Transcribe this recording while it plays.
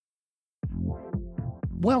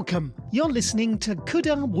Welcome. You're listening to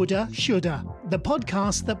Coulda, Woulda, Shoulda, the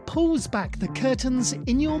podcast that pulls back the curtains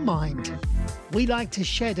in your mind. We like to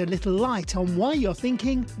shed a little light on why you're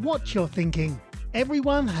thinking what you're thinking.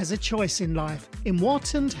 Everyone has a choice in life, in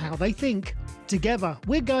what and how they think. Together,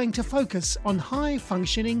 we're going to focus on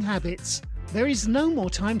high-functioning habits. There is no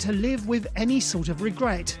more time to live with any sort of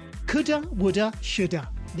regret. Coulda, Woulda, Shoulda,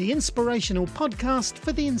 the inspirational podcast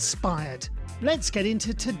for the inspired. Let's get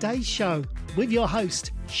into today's show with your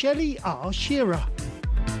host, Shelley R. Shearer.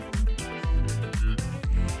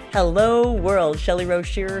 Hello world, Shelley Rose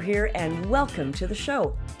Shearer here, and welcome to the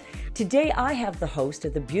show. Today I have the host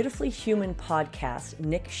of the Beautifully Human podcast,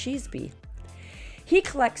 Nick Sheasby. He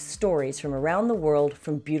collects stories from around the world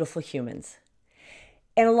from beautiful humans.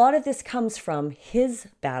 And a lot of this comes from his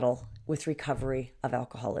battle with recovery of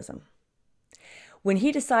alcoholism. When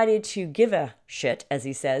he decided to give a shit, as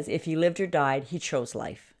he says, if he lived or died, he chose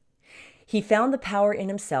life. He found the power in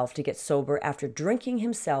himself to get sober after drinking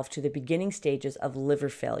himself to the beginning stages of liver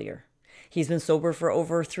failure. He's been sober for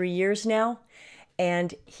over 3 years now,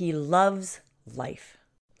 and he loves life.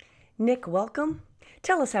 Nick, welcome.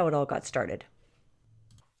 Tell us how it all got started.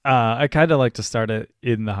 I kind of like to start it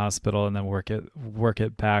in the hospital and then work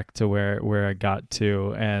it back to where I got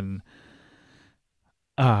to, and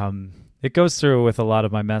it goes through with a lot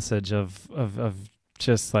of my message of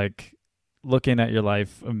just like looking at your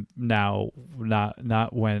life now,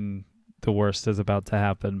 not when the worst is about to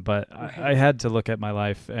happen, but I had to look at my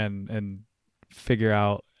life and figure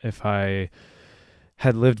out if I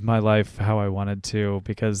had lived my life how I wanted to,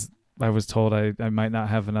 because I was told I might not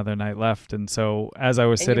have another night left. And so as I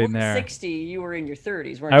was sitting there, 60, you were in your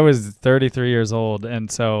 30s, weren't you? I was 33 years old. And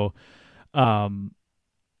so,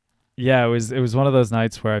 yeah, it was one of those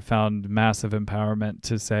nights where I found massive empowerment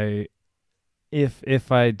to say,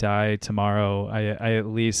 if I die tomorrow, I at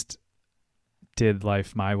least did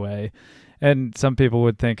life my way. And some people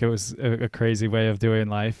would think it was a crazy way of doing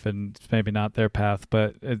life and maybe not their path,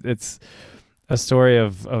 but it's a story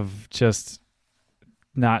of just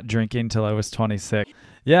not drinking till I was 26.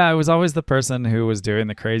 Yeah, I was always the person who was doing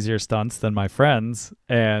the crazier stunts than my friends.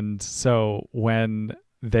 And so when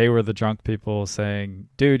they were the drunk people saying,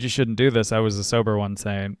 dude, you shouldn't do this, I was the sober one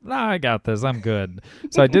saying, nah, I got this, I'm good.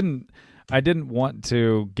 So I didn't want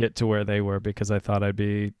to get to where they were because I thought I'd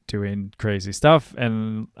be doing crazy stuff,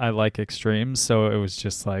 and I like extremes. So it was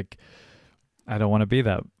just like, I don't want to be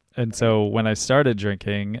that. And so when I started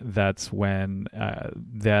drinking, that's when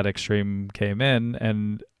that extreme came in.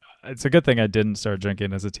 And it's a good thing I didn't start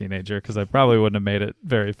drinking as a teenager, because I probably wouldn't have made it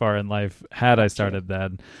very far in life had I started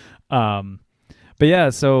then. But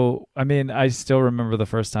yeah, so, I mean, I still remember the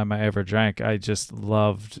first time I ever drank. I just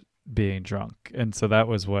loved being drunk. And so that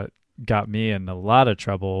was what got me in a lot of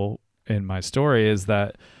trouble in my story, is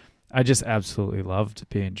that I just absolutely loved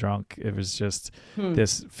being drunk. It was just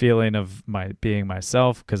this feeling of being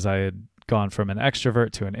myself, because I had gone from an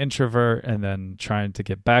extrovert to an introvert, and then trying to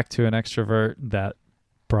get back to an extrovert that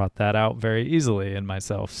brought that out very easily in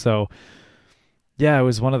myself. So yeah, it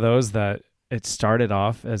was one of those that it started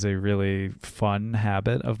off as a really fun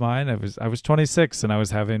habit of mine. I was 26 and I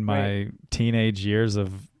was having my teenage years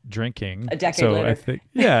of drinking. A decade later.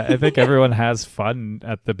 I think everyone has fun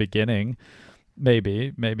at the beginning.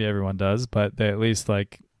 Maybe everyone does, but they at least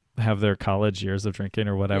like have their college years of drinking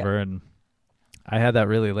or whatever. Yeah. And I had that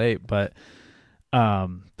really late, but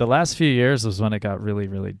the last few years was when it got really,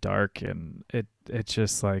 really dark, and it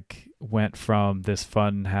just like went from this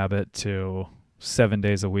fun habit to 7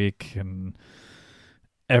 days a week and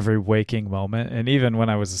every waking moment. And even when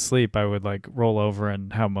I was asleep, I would like roll over,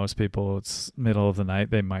 and how most people, it's middle of the night,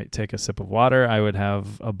 they might take a sip of water. I would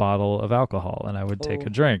have a bottle of alcohol and I would take a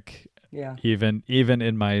drink. Yeah. Even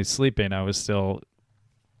in my sleeping, I was still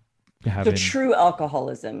having the true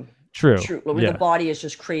alcoholism. True. Where the body is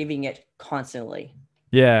just craving it constantly.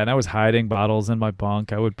 Yeah, and I was hiding bottles in my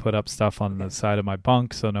bunk. I would put up stuff on the side of my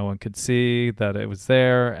bunk so no one could see that it was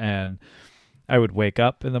there, and I would wake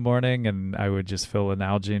up in the morning and I would just fill an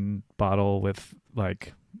Nalgene bottle with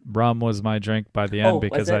like rum was my drink by the end,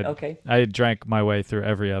 because I drank my way through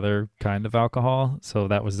every other kind of alcohol. So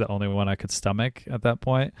that was the only one I could stomach at that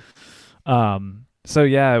point. So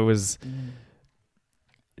yeah, it was,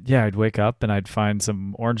 I'd wake up and I'd find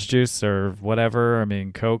some orange juice or whatever,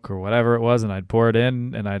 Coke or whatever it was, and I'd pour it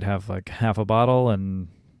in, and I'd have like half a bottle and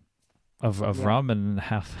of rum and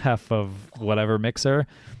half of whatever mixer.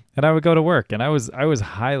 And I would go to work, and I was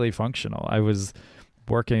highly functional. I was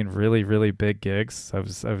working really, really big gigs. I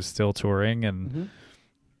was still touring, and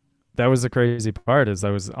that was the crazy part, is I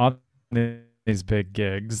was on these big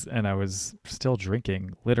gigs and I was still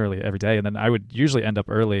drinking literally every day. And then I would usually end up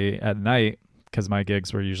early at night because my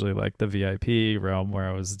gigs were usually like the VIP realm where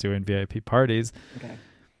I was doing VIP parties. Okay.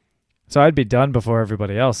 So I'd be done before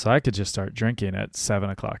everybody else. So I could just start drinking at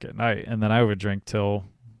 7:00 at night. And then I would drink till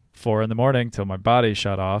 4 a.m. till my body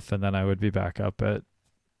shut off. And then I would be back up at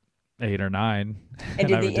 8 or 9. And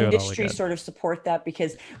did the industry sort of support that?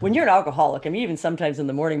 Because when you're an alcoholic, I mean, even sometimes in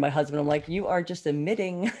the morning, my husband, I'm like, you are just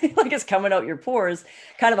emitting, like it's coming out your pores,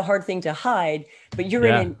 kind of a hard thing to hide. But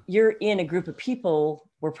you're in a group of people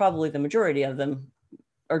where probably the majority of them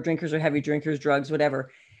are drinkers or heavy drinkers, drugs,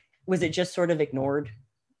 whatever. Was it just sort of ignored?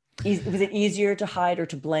 Was it easier to hide or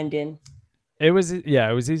to blend in? It was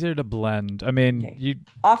easier to blend. I mean,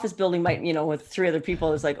 office building might, with 3 other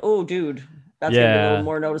people, it's like, oh, dude, that's gonna be a little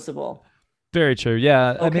more noticeable. Very true.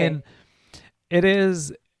 Yeah. Okay. I mean, it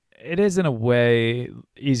is in a way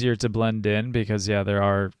easier to blend in because there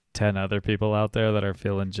are 10 other people out there that are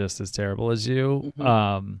feeling just as terrible as you.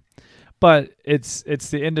 Mm-hmm. But it's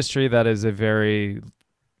the industry that is a very,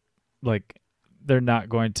 like, they're not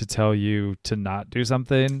going to tell you to not do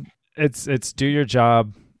something. It's do your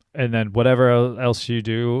job, and then whatever else you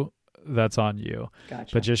do, that's on you.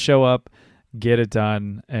 Gotcha. But just show up, get it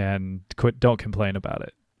done, and don't complain about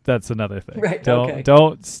it. That's another thing. Right.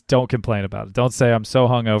 Don't complain about it. Don't say I'm so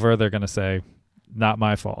hungover. They're gonna say, not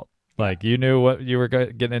my fault. Like, you knew what you were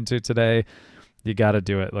getting into today. You got to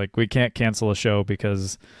do it. Like, we can't cancel a show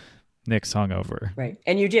because Nick's hungover. Right.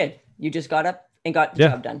 And you did. You just got up and got the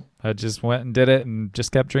job done. I just went and did it and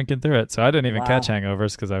just kept drinking through it. So I didn't even catch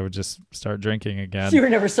hangovers because I would just start drinking again. You were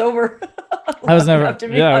never sober. I was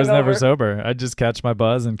never sober. I'd just catch my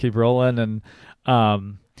buzz and keep rolling. And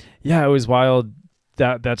it was wild.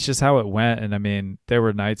 That's just how it went. And I mean, there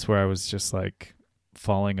were nights where I was just like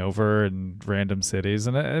falling over in random cities.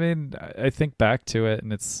 And I mean, I think back to it,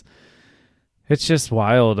 and it's just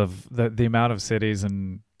wild of the amount of cities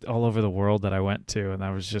and all over the world that I went to, and I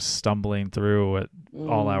was just stumbling through at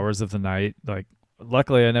all hours of the night. Like,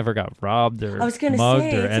 luckily I never got robbed or mugged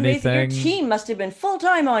or anything. Your team must have been full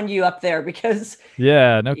time on you up there, because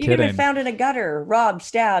no you'd kidding. Been found in a gutter, robbed,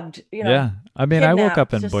 stabbed, I mean, I woke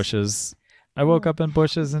up in bushes. I woke up in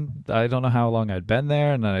bushes, and I don't know how long I'd been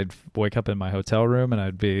there, and then I'd wake up in my hotel room, and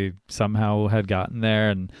I'd be somehow had gotten there.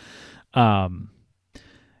 And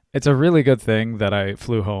it's a really good thing that I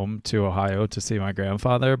flew home to Ohio to see my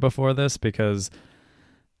grandfather before this, because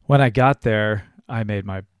when I got there, I made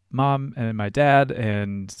my mom and my dad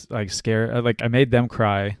and I made them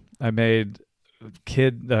cry. I made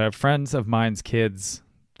friends of mine's kids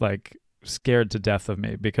like scared to death of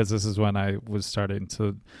me, because this is when I was starting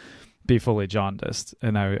to be fully jaundiced,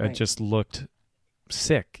 and I just looked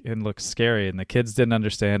sick and looked scary, and the kids didn't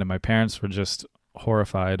understand, and my parents were just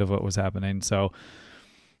horrified of what was happening. So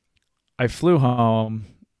I flew home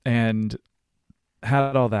and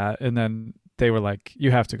had all that, and then they were like,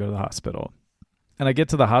 you have to go to the hospital. And I get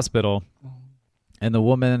to the hospital, and the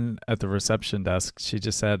woman at the reception desk, she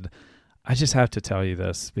just said, I just have to tell you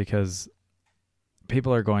this because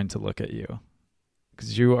people are going to look at you,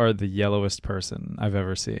 because you are the yellowest person I've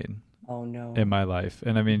ever seen in my life.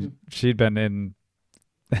 And I mean, she'd been in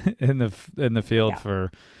the field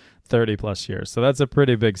for 30 plus years. So that's a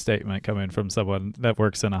pretty big statement coming from someone that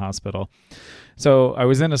works in a hospital. So I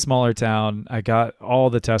was in a smaller town. I got all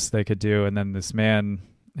the tests they could do. And then this man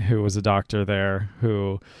who was a doctor there,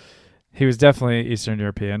 he was definitely Eastern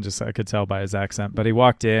European, just I could tell by his accent, but he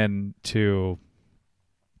walked in to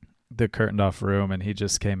the curtained off room, and he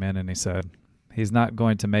just came in and he said, he's not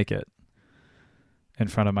going to make it, in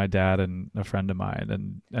front of my dad and a friend of mine.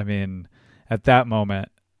 And I mean, at that moment,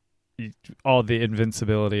 all the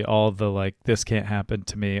invincibility, all the like, this can't happen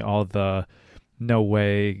to me, all the no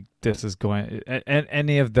way this is going, and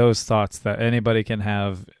any of those thoughts that anybody can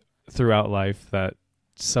have throughout life, that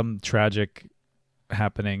some tragic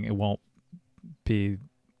happening, it won't be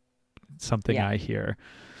something I hear,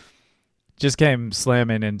 just came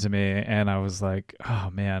slamming into me. And I was like, oh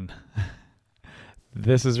man,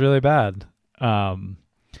 this is really bad. And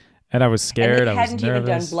I was scared. I was nervous. They hadn't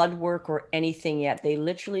even done blood work or anything yet. They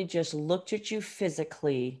literally just looked at you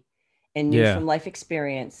physically and knew from life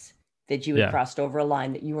experience that you had crossed over a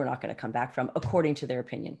line that you were not going to come back from, according to their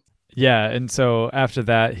opinion. Yeah. And so after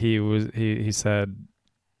that, he said,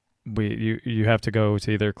 you have to go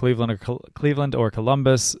to either Cleveland or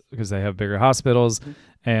Columbus, because they have bigger hospitals,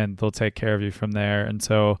 and they'll take care of you from there. And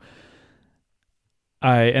so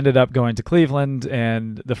I ended up going to Cleveland,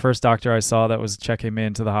 and the first doctor I saw that was checking me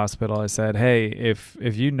into the hospital, I said, hey, if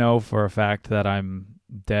you know for a fact that I'm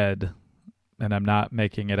dead and I'm not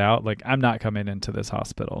making it out, like, I'm not coming into this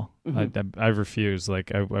hospital. I refuse.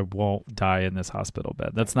 Like, I won't die in this hospital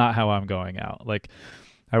bed. That's not how I'm going out. Like,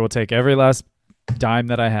 I will take every last dime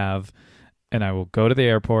that I have, and I will go to the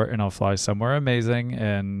airport and I'll fly somewhere amazing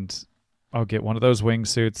and I'll get one of those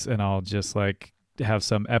wingsuits and I'll just like have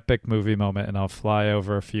some epic movie moment and I'll fly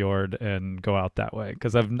over a fjord and go out that way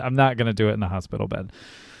because I'm not going to do it in a hospital bed.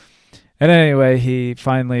 And anyway, he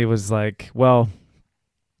finally was like, well,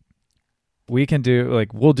 we'll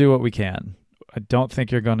do what we can. I don't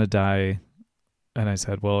think you're going to die. And I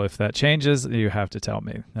said, well, if that changes, you have to tell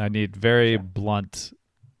me. I need very bluntness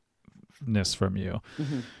from you.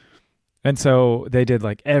 Mm-hmm. And so they did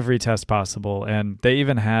like every test possible. And they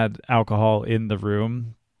even had alcohol in the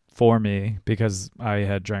room for me because I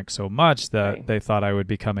had drank so much that they thought I would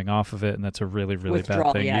be coming off of it. And that's a really, really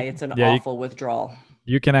bad thing. Yeah, it's an awful withdrawal.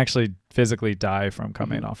 You can actually physically die from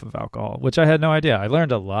coming off of alcohol, which I had no idea. I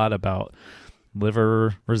learned a lot about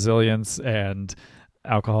liver resilience and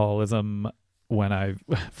alcoholism when I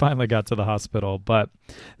finally got to the hospital. But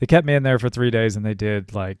they kept me in there for 3 days and they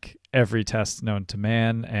did like every test known to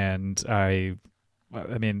man. And I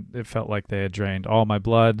mean, it felt like they had drained all my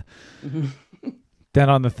blood. Mm-hmm. Then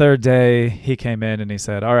on the third day, he came in and he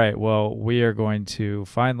said, all right, well, we are going to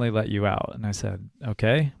finally let you out. And I said,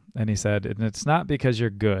 okay. And he said, and it's not because you're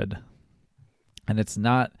good. And it's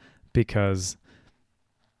not because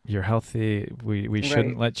you're healthy. We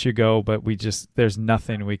shouldn't let you go, but there's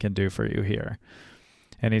nothing we can do for you here.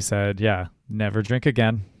 And he said, yeah, never drink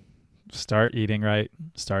again. Start eating right.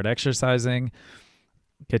 Start exercising.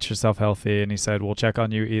 Get yourself healthy. And he said, we'll check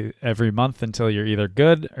on you every month until you're either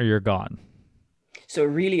good or you're gone. So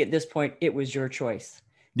really at this point, it was your choice.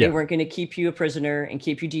 They weren't going to keep you a prisoner and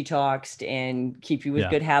keep you detoxed and keep you with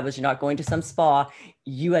good habits. You're not going to some spa.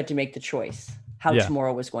 You had to make the choice how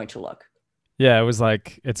tomorrow was going to look. Yeah, it was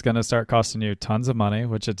like, it's going to start costing you tons of money,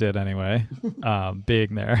 which it did anyway,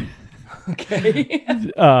 being there. Okay.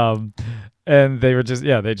 And they were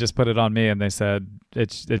they just put it on me and they said,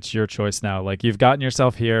 it's your choice now. Like, you've gotten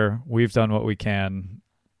yourself here. We've done what we can.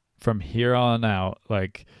 From here on out,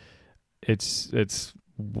 like, it's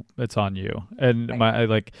on you. And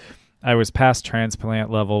I was past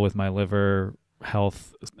transplant level with my liver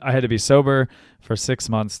health. I had to be sober for 6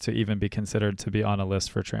 months to even be considered to be on a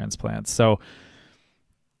list for transplants. So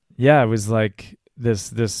it was like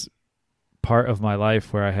this part of my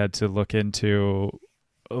life where I had to look at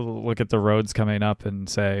the roads coming up and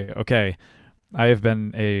say, okay, I have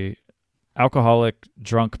been a alcoholic,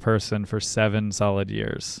 drunk person for 7 solid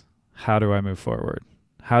years. How do I move forward?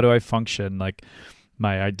 How do I function? Like,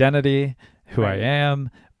 my identity, who I am,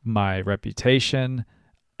 my reputation,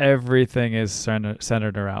 everything is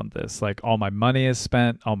centered around this. Like, all my money is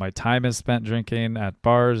spent, all my time is spent drinking at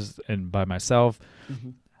bars and by myself.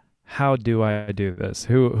 Mm-hmm. How do I do this?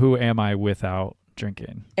 Who am I without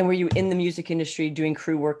drinking? And were you in the music industry doing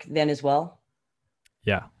crew work then as well?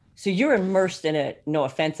 Yeah. So you're immersed in no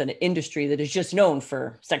offense, an industry that is just known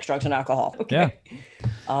for sex, drugs, and alcohol. Okay. Yeah.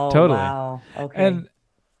 Oh, totally. Wow. Okay. And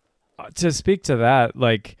to speak to that,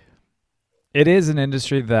 like, it is an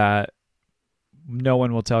industry that no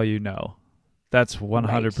one will tell you no. That's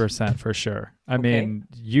 100% for sure. I mean,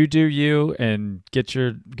 you do you and get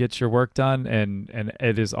your work done and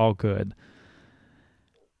it is all good.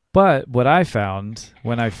 But what I found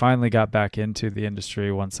when I finally got back into the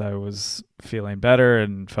industry, once I was feeling better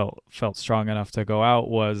and felt strong enough to go out,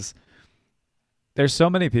 was there's so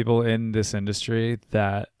many people in this industry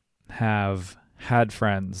that have had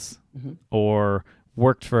friends or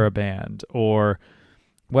worked for a band or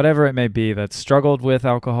whatever it may be that struggled with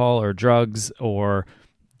alcohol or drugs or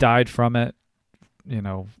died from it.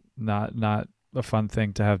 Not a fun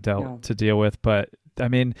thing to have to deal with. But I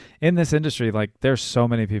mean, in this industry, like, there's so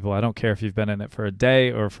many people. I don't care if you've been in it for a day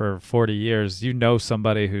or for 40 years,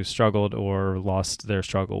 somebody who struggled or lost their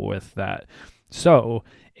struggle with that. So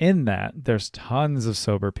in that, there's tons of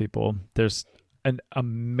sober people. There's an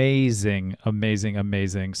amazing, amazing,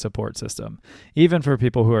 amazing support system. Even for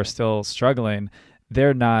people who are still struggling,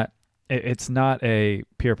 it's not a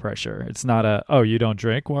peer pressure. It's not you don't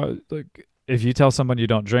drink? Well, like, if you tell someone you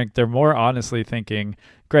don't drink, they're more honestly thinking,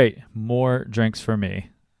 great, more drinks for me.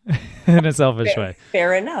 In a selfish way.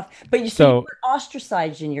 Fair enough. But you weren't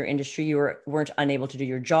ostracized in your industry. You weren't unable to do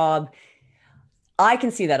your job. I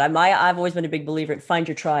can see that. I've always been a big believer in find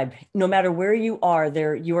your tribe. No matter where you are,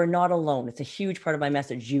 you are not alone. It's a huge part of my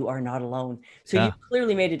message. You are not alone. So you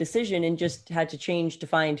clearly made a decision and just had to change to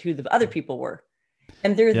find who the other people were.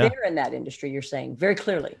 And they're there in that industry, you're saying, very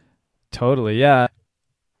clearly. Totally, yeah.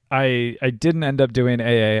 I didn't end up doing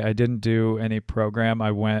AA. I didn't do any program.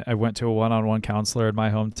 I went to a one-on-one counselor in my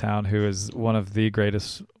hometown who is one of the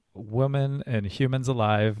greatest women and humans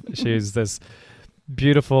alive. She's this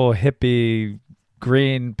beautiful hippie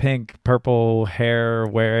green, pink, purple hair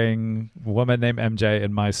wearing woman named MJ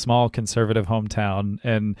in my small conservative hometown.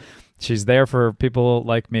 And she's there for people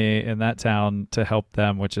like me in that town to help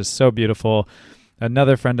them, which is so beautiful.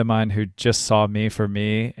 Another friend of mine who just saw me for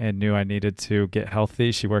me and knew I needed to get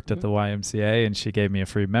healthy. She worked at the YMCA and she gave me a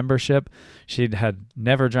free membership. She'd had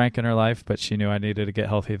never drank in her life, but she knew I needed to get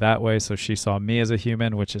healthy that way. So she saw me as a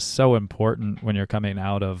human, which is so important when you're coming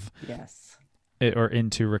out of it or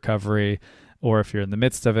into recovery, or if you're in the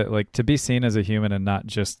midst of it, like to be seen as a human and not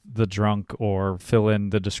just the drunk or fill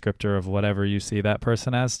in the descriptor of whatever you see that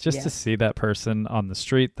person as, just to see that person on the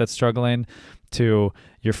street that's struggling, to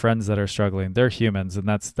your friends that are struggling. They're humans, and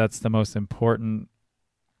that's the most important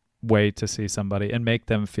way to see somebody and make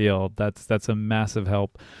them feel. That's a massive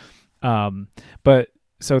help. But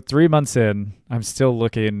so 3 months in, I'm still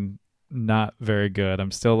looking not very good.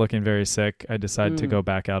 I'm still looking very sick. I decided to go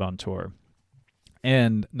back out on tour.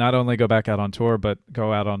 And not only go back out on tour, but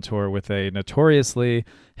go out on tour with a notoriously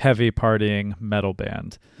heavy partying metal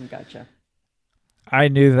band. Gotcha. I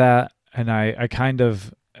knew that, and I kind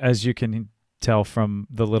of, as you can tell from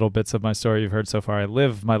the little bits of my story you've heard so far, I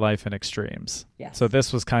live my life in extremes. Yes. So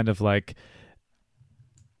this was kind of like,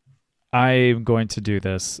 I'm going to do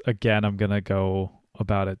this. Again, I'm going to go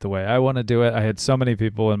about it the way I want to do it. I had so many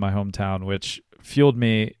people in my hometown, which fueled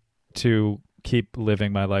me to keep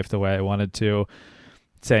living my life the way I wanted to,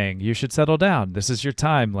 saying, you should settle down. This is your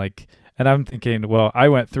time. Like, and I'm thinking, well, I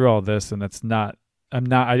went through all this and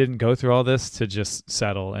I didn't go through all this to just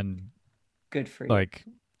settle and good for you. Like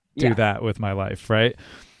do that with my life. Right.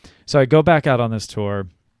 So I go back out on this tour.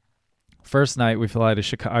 First night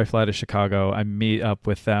I fly to Chicago. I meet up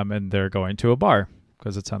with them and they're going to a bar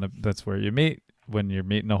because that's where you meet when you're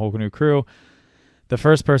meeting a whole new crew. The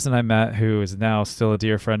first person I met, who is now still a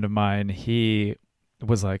dear friend of mine, he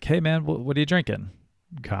was like, hey man, what are you drinking?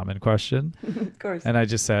 Common question. Of course. And I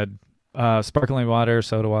just said, sparkling water,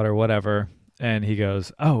 soda water, whatever. And he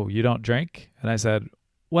goes, oh, you don't drink? And I said,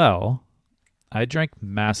 well, I drink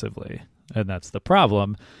massively, and that's the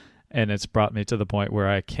problem. And it's brought me to the point where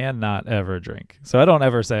I cannot ever drink. So I don't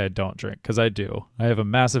ever say I don't drink, because I do. I have a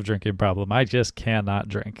massive drinking problem. I just cannot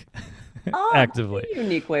drink actively.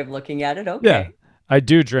 Unique way of looking at it. Okay. Yeah, I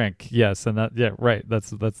do drink. Yes. And right.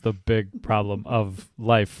 That's the big problem of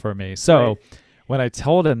life for me. So when I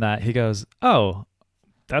told him that, he goes, oh,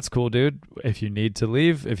 that's cool, dude. If you need to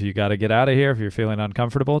leave, if you got to get out of here, if you're feeling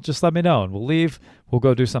uncomfortable, just let me know and we'll leave. We'll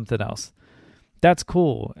go do something else. That's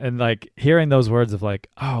cool. And like hearing those words of like,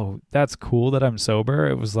 oh, that's cool that I'm sober.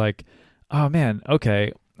 It was like, oh man,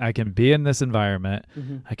 okay, I can be in this environment.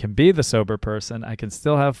 Mm-hmm. I can be the sober person. I can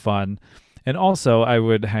still have fun. And also I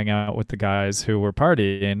would hang out with the guys who were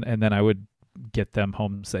partying and then I would get them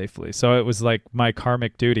home safely. So it was like my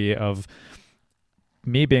karmic duty of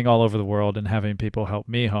me being all over the world and having people help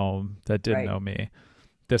me home that didn't know me.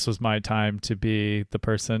 This was my time to be the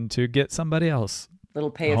person to get somebody else little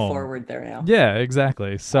pay it home. Forward there now. Yeah,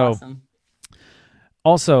 exactly. So awesome.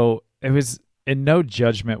 Also, it was in no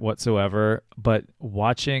judgment whatsoever, but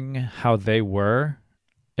watching how they were,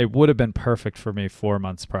 it would have been perfect for me 4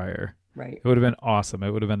 months prior. Right. It would have been awesome.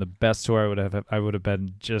 It would have been the best tour I would have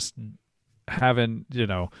been just having,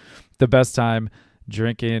 the best time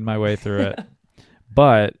drinking my way through it.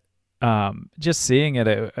 But just seeing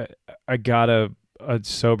it, I got a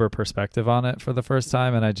sober perspective on it for the first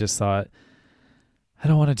time. And I just thought, I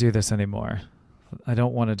don't want to do this anymore. I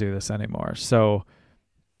don't want to do this anymore. So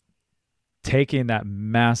taking that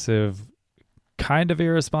massive kind of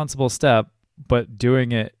irresponsible step, but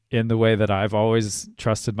doing it in the way that I've always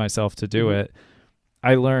trusted myself to do it,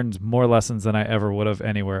 I learned more lessons than I ever would have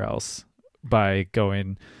anywhere else by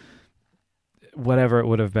going whatever it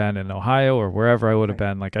would have been in Ohio or wherever I would have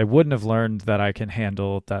been. Like I wouldn't have learned that I can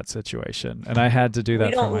handle that situation. And I had to do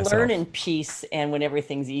that for myself. We don't learn in peace and when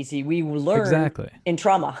everything's easy. We learn in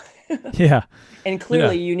trauma. Yeah. And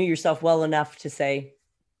clearly you knew yourself well enough to say,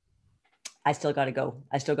 I still got to go.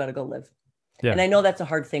 I still got to go live. Yeah. And I know that's a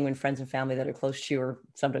hard thing when friends and family that are close to you or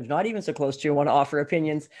sometimes not even so close to you want to offer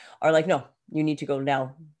opinions are like, no, you need to go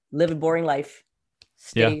now. Live a boring life.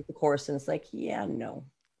 Stay the course. And it's like, no.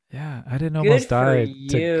 Yeah, I didn't almost die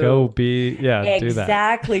to go be, do that.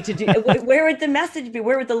 Exactly. To do, where would the message be?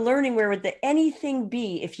 Where would the learning, where would the anything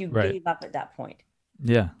be if you gave up at that point?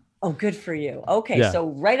 Yeah. Oh, good for you. Okay. So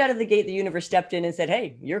right out of the gate, the universe stepped in and said,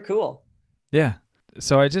 hey, you're cool. Yeah.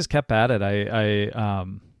 So I just kept at it. I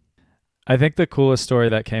think the coolest story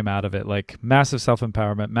that came out of it, like massive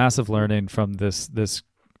self-empowerment, massive learning from this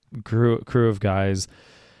crew of guys,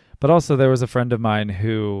 but also there was a friend of mine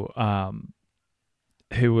who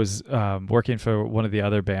was working for one of the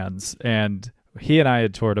other bands, and he and I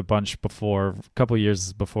had toured a bunch before, a couple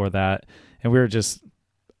years before that, and we were just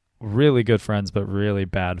really good friends, but really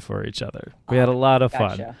bad for each other. We had a lot of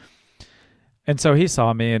fun. Gotcha. And so he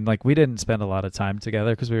saw me, and like we didn't spend a lot of time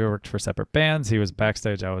together because we worked for separate bands. He was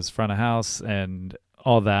backstage, I was front of house, and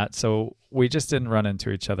all that. So we just didn't run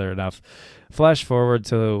into each other enough. Flash forward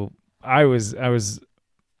to I was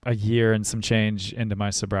a year and some change into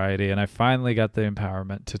my sobriety, and I finally got the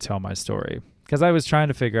empowerment to tell my story because I was trying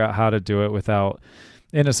to figure out how to do it without,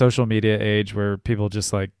 in a social media age where people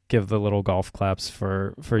just like give the little golf claps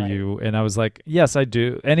for Right. you. And I was like, yes, I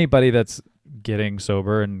do. Anybody that's getting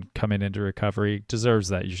sober and coming into recovery deserves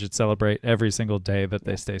that. You should celebrate every single day that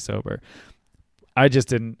they stay sober. I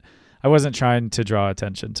wasn't trying to draw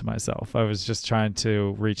attention to myself. I was just trying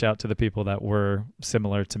to reach out to the people that were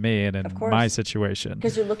similar to me and in Of course. my situation.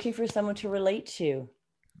 Because you're looking for someone to relate to.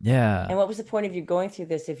 Yeah. And what was the point of you going through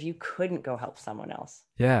this if you couldn't go help someone else?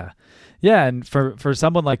 Yeah. Yeah. And for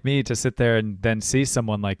someone like me to sit there and then see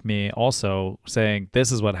someone like me also saying,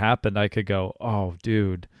 this is what happened, I could go, oh,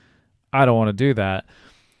 dude, I don't want to do that.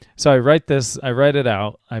 So I write it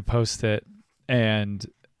out, I post it, and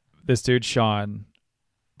this dude, Sean,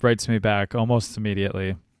 writes me back almost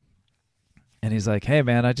immediately. And he's like, hey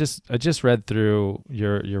man, I just read through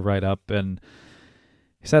your write up, and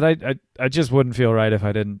he said, I just wouldn't feel right if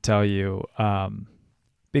I didn't tell you,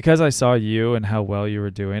 because I saw you and how well you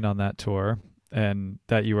were doing on that tour, and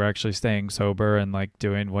that you were actually staying sober and like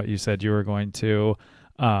doing what you said you were going to.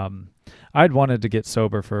 I'd wanted to get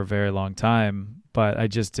sober for a very long time, but I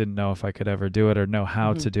just didn't know if I could ever do it or know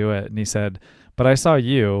how to do it. And he said, but I saw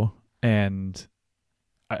you, and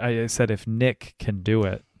I said, if Nick can do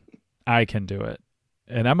it, I can do it.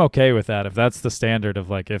 And I'm okay with that. If that's the standard of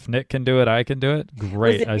like, if Nick can do it, I can do it.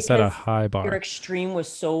 Great. I set a high bar. Your extreme was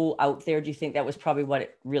so out there. Do you think that was probably what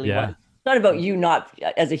it really Yeah. was? It's not about you, not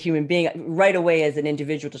as a human being, right away as an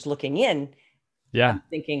individual just looking in. Yeah, I'm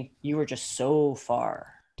thinking you were just so far.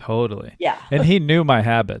 totally. Yeah. And he knew my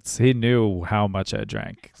habits. He knew how much I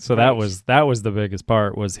drank. So Right. that was the biggest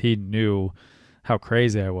part, was he knew how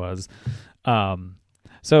crazy I was.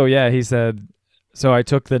 So yeah, he said, so I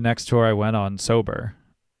took the next tour I went on sober.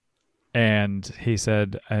 And he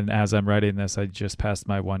said, and as I'm writing this, I just passed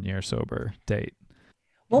my 1 year sober date.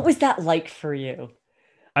 What was that like for you?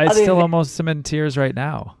 I Other still than- almost am in tears right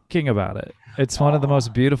now thinking about it. It's one of the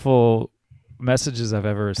most beautiful messages I've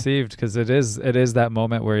ever received, because it is that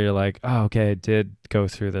moment where you're like, oh, okay, I did go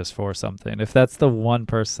through this for something. If that's the one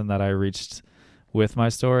person that I reached with my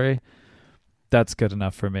story, that's good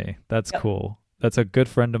enough for me. That's Yep. cool. That's a good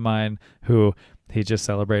friend of mine who he just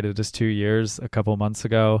celebrated his 2 years a couple months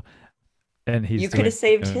ago, and he's You could doing have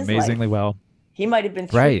saved his amazingly life. well. He might have been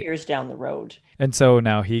 3 Right. years down the road. And so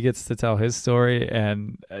now he gets to tell his story,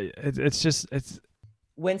 and it's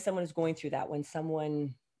When someone is going through that, when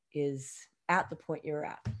someone is at the point you're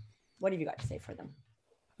at, what have you got to say for them?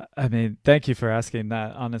 I mean, thank you for asking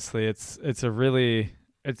that. Honestly, it's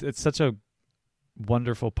such a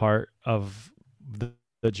wonderful part of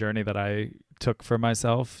the journey that I took for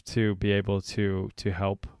myself to be able to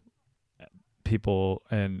help people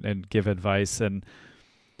and give advice. And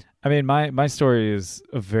I mean, my story is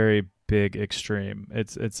a very big extreme.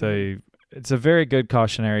 It's a very good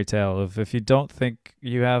cautionary tale of, if you don't think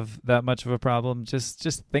you have that much of a problem, just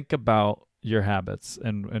think about your habits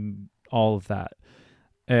and all of that,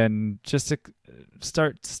 and just to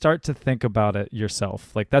start to think about it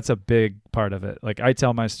yourself. Like, that's a big part of it. Like, I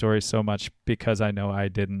tell my story so much because I know I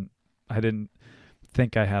didn't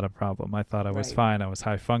think I had a problem. I thought I was Right. fine. I was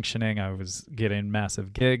high functioning. I was getting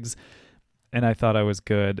massive gigs, and I thought I was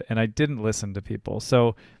good, and I didn't listen to people.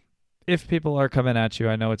 So if people are coming at you,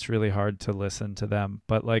 I know it's really hard to listen to them,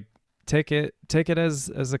 but like, take it as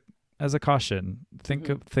a caution.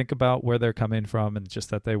 Think about where they're coming from, and just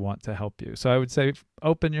that they want to help you. So I would say,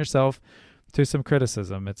 open yourself to some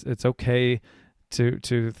criticism. It's okay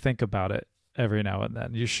to think about it every now and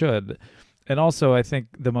then. You should. And also, I think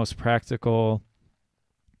the most practical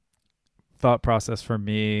thought process for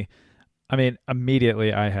me, I mean,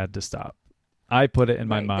 immediately I had to stop. I put it in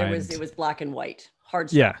my Right. mind. It was black and white. Hard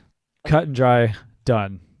stuff. Yeah. Cut and dry,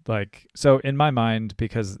 done. Like, so in my mind,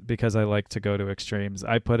 because I like to go to extremes,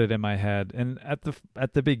 I put it in my head. And at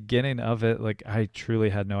the beginning of it, like, I truly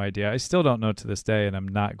had no idea. I still don't know to this day, and I'm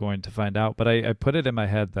not going to find out. But I put it in my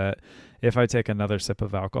head that if I take another sip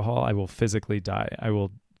of alcohol, I will physically die. I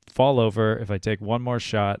will fall over. If I take one more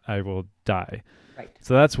shot, I will die. Right.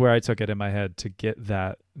 So that's where I took it in my head, to get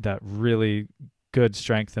that really good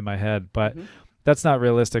strength in my head. But that's not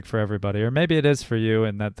realistic for everybody, or maybe it is for you,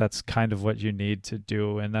 and that's kind of what you need to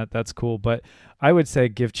do, and that's cool. But I would say,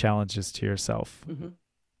 give challenges to yourself.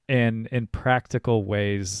 in practical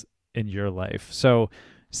ways in your life. So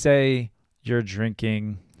say you're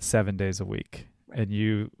drinking 7 days a week and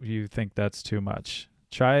you think that's too much.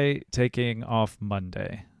 Try taking off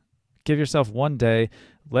Monday. Give yourself 1 day.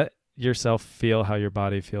 Let yourself feel how your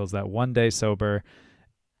body feels that 1 day sober,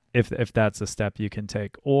 if that's a step you can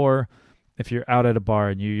take. Or if you're out at a bar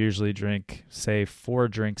and you usually drink, say, 4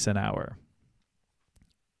 drinks an hour,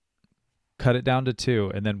 cut it down to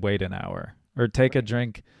 2 and then wait an hour. Or take a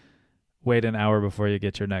drink, wait an hour before you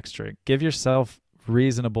get your next drink. Give yourself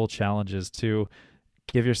reasonable challenges to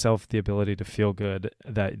give yourself the ability to feel good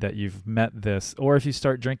that you've met this. Or if you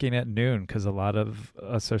start drinking at noon, because a lot of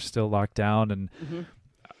us are still locked down, and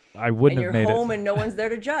I wouldn't have made it. And you're home and no one's there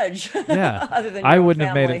to judge. Yeah, other than I your own wouldn't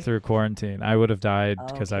have made family. it through quarantine. I would have died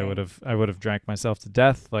because I would have drank myself to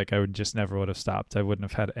death. Like I would just never would have stopped. I wouldn't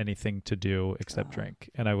have had anything to do except drink,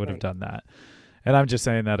 and I would have done that. And I'm just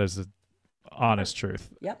saying that as an honest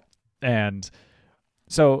truth. Yep. And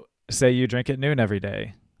so say you drink at noon every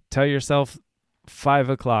day. Tell yourself 5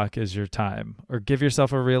 o'clock is your time, or give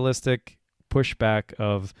yourself a realistic pushback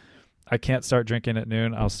of, I can't start drinking at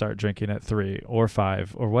noon. I'll start drinking at 3 or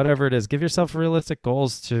 5 or whatever it is. Give yourself realistic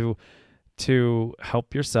goals to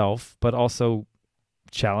help yourself, but also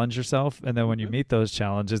challenge yourself. And then when you meet those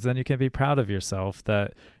challenges, then you can be proud of yourself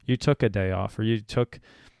that you took a day off, or you took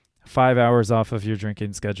 5 hours off of your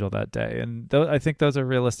drinking schedule that day. And I think those are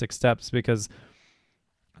realistic steps, because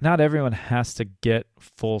not everyone has to get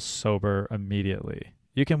full sober immediately.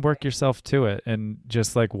 You can work yourself to it and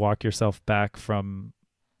just like walk yourself back from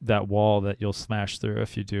that wall that you'll smash through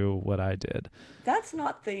if you do what I did. That's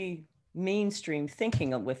not the mainstream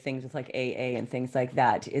thinking with things with like AA and things like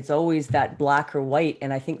that. It's always that black or white.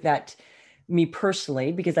 And I think that me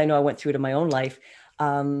personally, because I know I went through it in my own life,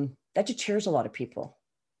 that deters a lot of people.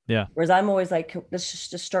 Yeah. Whereas I'm always like, let's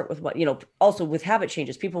just start with what, also with habit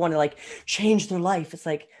changes. People want to like change their life. It's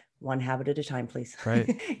like one habit at a time, please.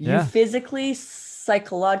 Right. You physically,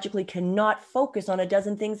 psychologically cannot focus on a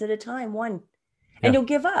dozen things at a time. And you'll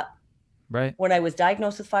give up. Right. When I was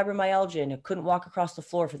diagnosed with fibromyalgia and I couldn't walk across the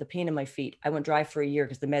floor for the pain in my feet, I went dry for a year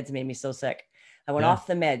because the meds made me so sick. I went off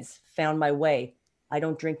the meds, found my way. I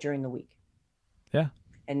don't drink during the week. Yeah.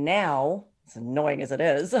 And now, as annoying as it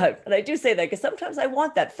is, and I do say that because sometimes I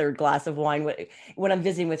want that third glass of wine when I'm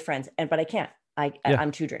visiting with friends, but I can't.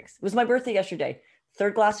 I'm 2 drinks. It was my birthday yesterday.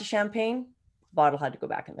 3rd glass of champagne, bottle had to go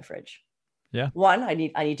back in the fridge. Yeah. 1, I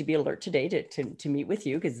need to be alert today to meet with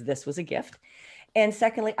you because this was a gift. And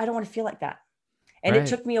secondly, I don't want to feel like that. And it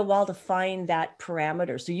took me a while to find that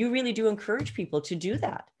parameter. So you really do encourage people to do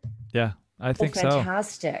that. Yeah, I think so.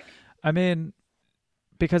 Fantastic. I mean,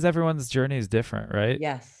 because everyone's journey is different, right?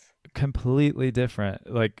 Yes. Completely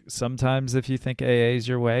different. Like sometimes if you think AA is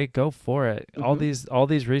your way, go for it. All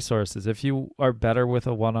these resources. If you are better with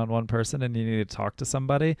a one-on-one person and you need to talk to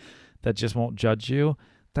somebody that just won't judge you,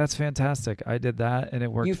 that's fantastic. I did that and it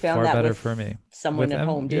worked far better for me. Someone at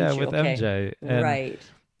home, didn't you? Yeah, with MJ. And, right.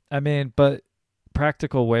 I mean, but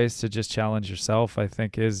practical ways to just challenge yourself, I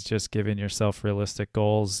think, is just giving yourself realistic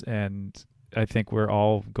goals. And I think we're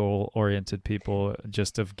all goal-oriented people,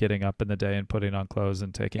 just of getting up in the day and putting on clothes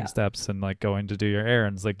and taking steps and like going to do your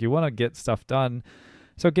errands. Like you want to get stuff done.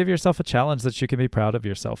 So give yourself a challenge that you can be proud of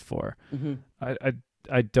yourself for.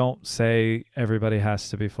 I don't say everybody has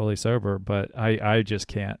to be fully sober, but I just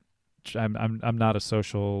can't. I'm not a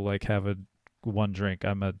social, like have a 1 drink.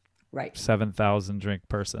 I'm a 7,000 drink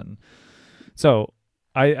person. So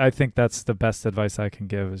I think that's the best advice I can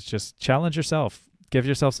give, is just challenge yourself. Give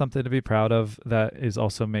yourself something to be proud of that is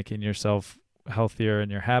also making yourself healthier in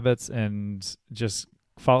your habits, and just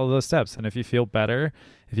follow those steps. And if you feel better,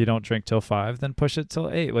 if you don't drink till 5, then push it till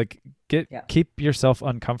 8. Like keep yourself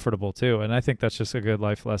uncomfortable too. And I think that's just a good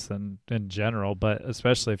life lesson in general, but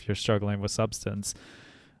especially if you're struggling with substance,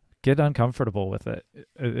 get uncomfortable with it.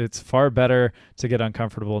 It's far better to get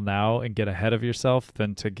uncomfortable now and get ahead of yourself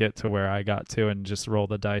than to get to where I got to and just roll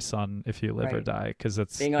the dice on if you live or die. Because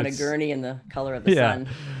it's being on a gurney in the color of the sun.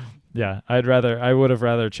 Yeah, I would have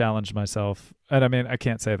rather challenged myself. And I mean, I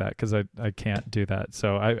can't say that because I can't do that.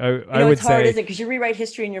 So I would it's hard, say, isn't it? Because you rewrite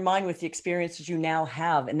history in your mind with the experiences you now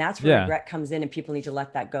have. And that's where regret comes in, and people need to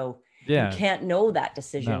let that go. Yeah. You can't know that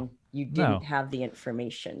decision. You didn't have the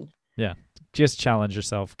information. Yeah. Just challenge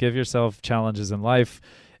yourself. Give yourself challenges in life,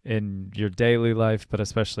 in your daily life, but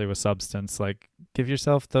especially with substance. Like give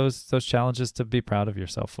yourself those challenges to be proud of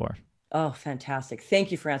yourself for. Oh, fantastic.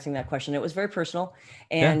 Thank you for answering that question. It was very personal,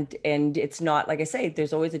 and it's not, like I say,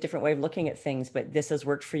 there's always a different way of looking at things, but this has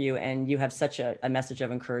worked for you, and you have such a message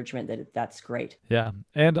of encouragement that's great. Yeah.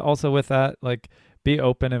 And also with that, like be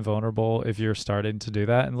open and vulnerable if you're starting to do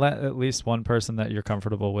that, and let at least one person that you're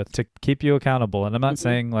comfortable with to keep you accountable. And I'm not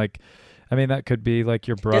saying like, I mean, that could be like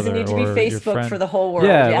your brother Doesn't need to be or your Facebook friend. for the whole world.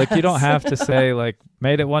 Yeah, Yes. like you don't have to say like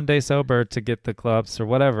made it one day sober to get the clubs or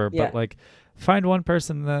whatever, Yeah. but like find one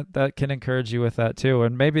person that can encourage you with that too,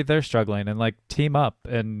 and maybe they're struggling, and like team up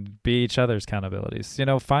and be each other's accountabilities. You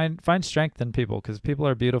know, find strength in people, because people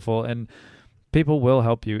are beautiful and people will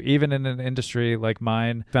help you. Even in an industry like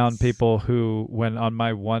mine, found people who, when on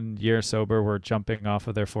my 1 year sober, were jumping off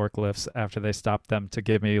of their forklifts after they stopped them to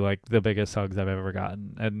give me like the biggest hugs I've ever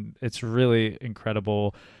gotten. And it's really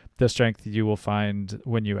incredible the strength you will find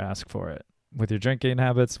when you ask for it. With your drinking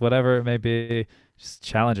habits, whatever it may be, just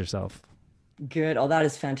challenge yourself. Good. Oh, that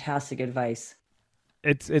is fantastic advice.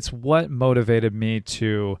 It's what motivated me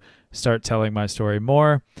to start telling my story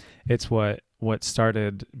more. It's what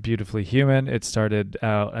started Beautifully Human. It started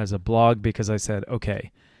out as a blog because I said,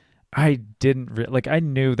 okay, I didn't like, I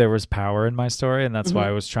knew there was power in my story, and that's why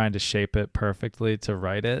I was trying to shape it perfectly to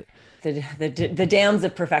write it. The dams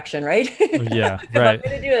of perfection, right? Yeah, If right. I'm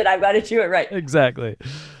going to do it, I've got to do it right. Exactly.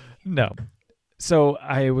 No. So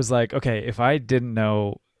I was like, okay, if I didn't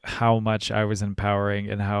know how much I was empowering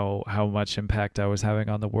and how much impact I was having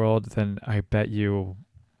on the world, then I bet you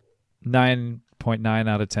 9.9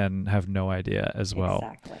 out of 10 have no idea as well.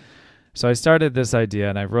 Exactly. So I started this idea,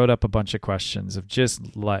 and I wrote up a bunch of questions of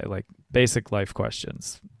just like basic life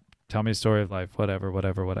questions. Tell me a story of life,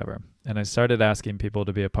 whatever. And I started asking people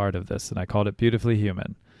to be a part of this, and I called it Beautifully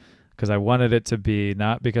Human, because I wanted it to be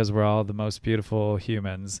not because we're all the most beautiful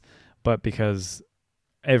humans, but because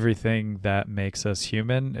everything that makes us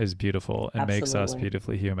human is beautiful and makes us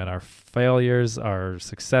beautifully human. Our failures, our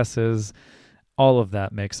successes, all of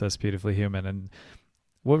that makes us beautifully human. And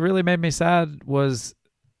what really made me sad was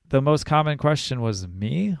the most common question was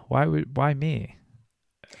me. Why me?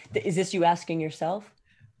 Is this you asking yourself?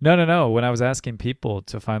 No. When I was asking people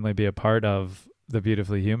to finally be a part of the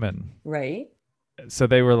Beautifully Human. Right. So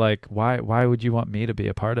they were like, why would you want me to be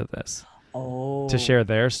a part of this? Oh. To share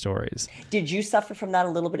their stories. Did you suffer from that a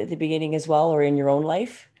little bit at the beginning as well, or in your own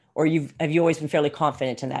life? Or have you always been fairly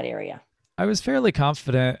confident in that area? I was fairly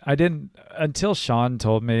confident. I didn't, until Sean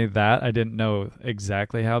told me that, I didn't know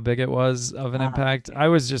exactly how big it was of an impact. I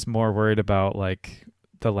was just more worried about like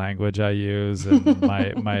the language I use and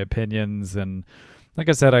my opinions. And like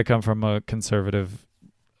I said, I come from a conservative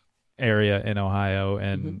area in Ohio.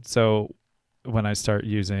 And so when I start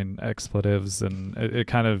using expletives, and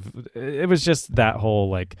it was just that whole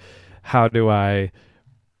like, how do I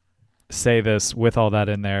say this with all that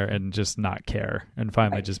in there and just not care, and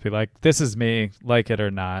finally just be like, this is me, like it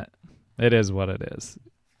or not, it is what it is.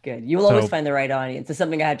 Good. You will always find the right audience. It's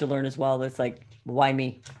something I had to learn as well. It's like, why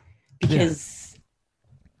me? Because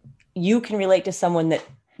you can relate to someone that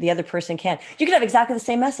the other person can't. You can have exactly the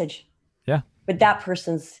same message. Yeah. But that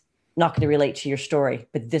person's not going to relate to your story,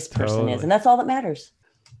 but this person is. And that's all that matters.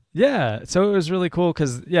 Yeah. So it was really cool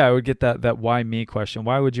because, I would get that why me question.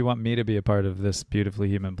 Why would you want me to be a part of this Beautifully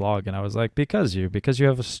Human blog? And I was like, because you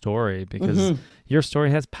have a story, because your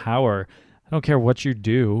story has power. I don't care what you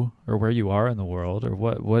do or where you are in the world or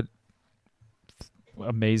what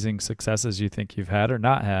amazing successes you think you've had or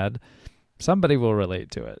not had. Somebody will relate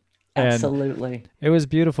to it. Absolutely. And it was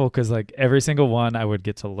beautiful because like every single one, I would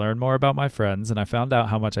get to learn more about my friends, and I found out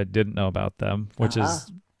how much I didn't know about them, which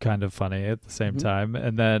is kind of funny at the same time.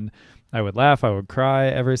 And then I would laugh, I would cry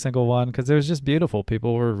every single one because it was just beautiful.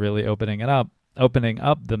 People were really opening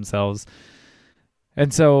up themselves.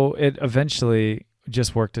 And so it eventually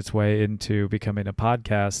just worked its way into becoming a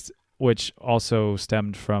podcast, which also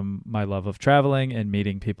stemmed from my love of traveling and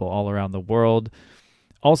meeting people all around the world.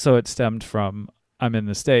 Also, it stemmed from I'm in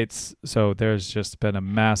the States, so there's just been a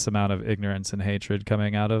mass amount of ignorance and hatred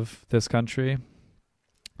coming out of this country,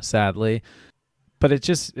 sadly. But it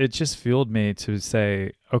just fueled me to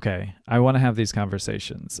say, okay, I want to have these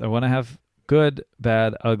conversations. I want to have good,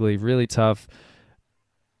 bad, ugly, really tough.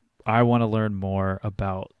 I want to learn more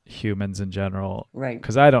about humans in general. Right.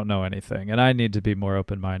 Because I don't know anything, and I need to be more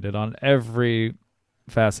open-minded on every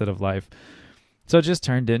facet of life. So it just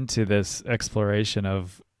turned into this exploration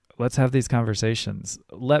of, let's have these conversations.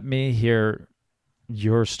 Let me hear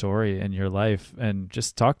your story and your life and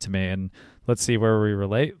just talk to me, and let's see where we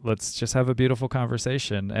relate. Let's just have a beautiful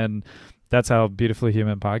conversation. And that's how Beautifully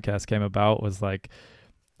Human podcast came about. Was like,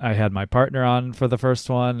 I had my partner on for the first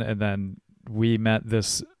one, and then we met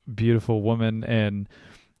this beautiful woman in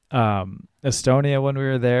Estonia when we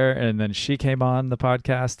were there, and then she came on the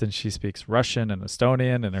podcast, and she speaks Russian and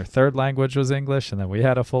Estonian, and her third language was English, and then we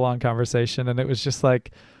had a full-on conversation, and it was just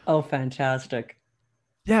like, oh, fantastic.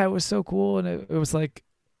 Yeah, it was so cool. And it was like,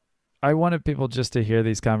 I wanted people just to hear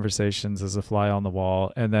these conversations as a fly on the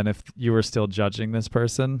wall. And then if you were still judging this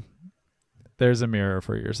person, there's a mirror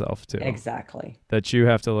for yourself too. Exactly. That you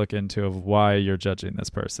have to look into of why you're judging this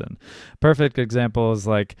person. Perfect example is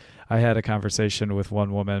like I had a conversation with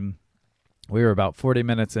one woman. We were about 40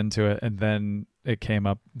 minutes into it, and then it came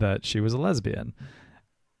up that she was a lesbian.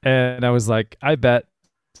 And I was like, I bet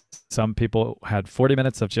some people had 40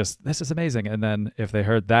 minutes of just, this is amazing. And then if they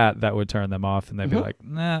heard that, that would turn them off and they'd be like,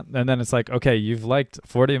 nah. And then it's like, okay, you've liked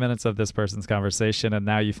 40 minutes of this person's conversation, and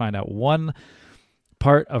now you find out one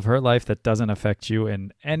part of her life that doesn't affect you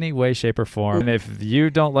in any way, shape, or form. And if you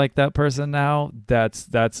don't like that person now, that's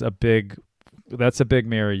a big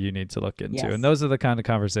mirror you need to look into. Yes. And those are the kind of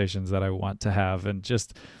conversations that I want to have and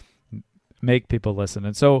just make people listen.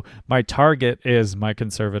 And so my target is my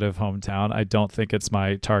conservative hometown. I don't think it's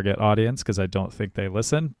my target audience because I don't think they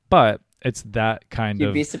listen, but it's that kind of...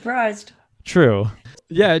 You'd be surprised. True.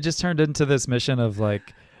 Yeah, it just turned into this mission of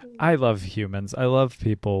like, I love humans. I love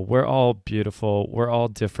people. We're all beautiful. We're all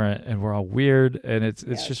different, and we're all weird. And it's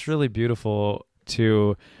just really beautiful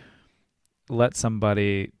to let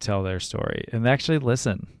somebody tell their story and actually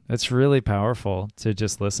listen. It's really powerful to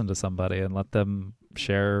just listen to somebody and let them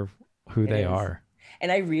share who they are.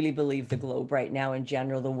 And I really believe the globe right now, in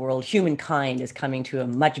general, the world, humankind is coming to a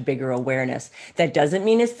much bigger awareness. That doesn't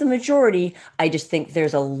mean it's the majority. I just think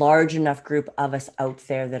there's a large enough group of us out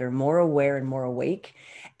there that are more aware and more awake.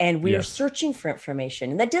 And we are searching for information.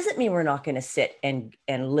 And that doesn't mean we're not going to sit and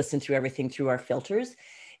listen through everything through our filters.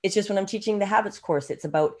 It's just when I'm teaching the habits course, it's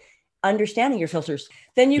about understanding your filters.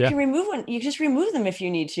 Then you can remove one. You just remove them if you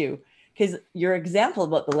need to. Because your example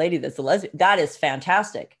about the lady that's a lesbian, that is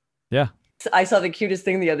fantastic. Yeah. I saw the cutest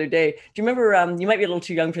thing the other day. Do you remember, you might be a little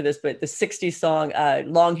too young for this, but the 60s song,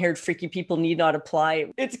 long-haired freaky people need not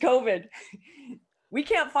apply. It's COVID. We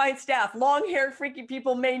can't find staff. Long-haired freaky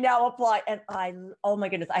people may now apply. And oh my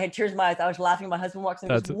goodness, I had tears in my eyes. I was laughing. My husband walks in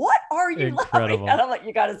and goes, what are you laughing at? I'm like,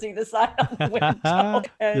 you got to see the sign on the window.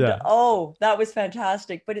 And that was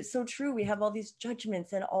fantastic. But it's so true. We have all these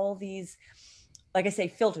judgments and all these, like I say,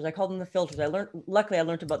 filters. I call them the filters. Luckily I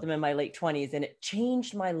learned about them in my late 20s, and it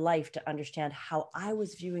changed my life to understand how I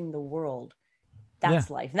was viewing the world.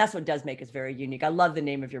 That's life. And that's what does make us very unique. I love the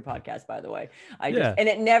name of your podcast, by the way. And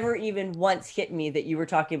it never even once hit me that you were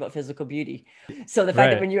talking about physical beauty. So the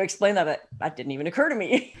fact that when you explained that didn't even occur to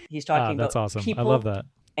me. He's talking that's about awesome. people I love that.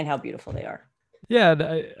 And how beautiful they are.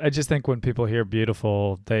 Yeah, I just think when people hear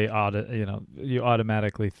beautiful, you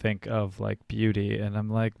automatically think of like beauty, and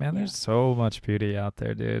I'm like, man, there's so much beauty out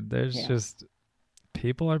there, dude. There's just,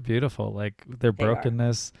 people are beautiful. Like their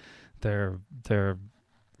brokenness, their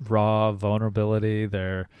raw vulnerability,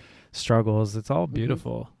 their struggles, it's all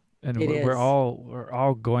beautiful. And we're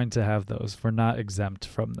all going to have those. We're not exempt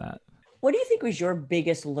from that. What do you think was your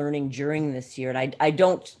biggest learning during this year? And I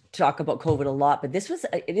don't talk about COVID a lot, but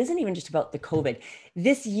it isn't even just about the COVID.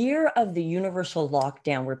 This year of the universal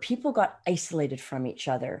lockdown, where people got isolated from each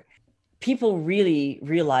other, people really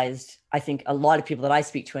realized, I think a lot of people that I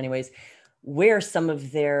speak to anyways, where some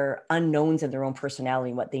of their unknowns in their own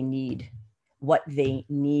personality and what they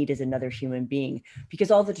need as another human being,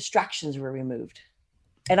 because all the distractions were removed.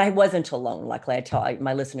 And I wasn't alone. Luckily,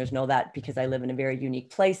 my listeners know that, because I live in a very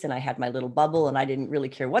unique place and I had my little bubble, and I didn't really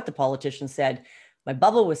care what the politicians said. My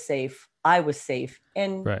bubble was safe. I was safe,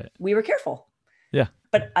 and we were careful. Yeah.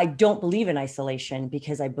 But I don't believe in isolation,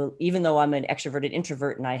 because even though I'm an extroverted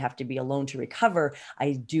introvert and I have to be alone to recover,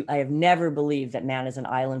 I have never believed that man is an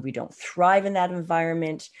island. We don't thrive in that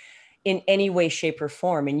environment in any way, shape, or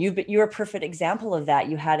form. And you're a perfect example of that.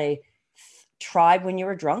 You had a tribe when you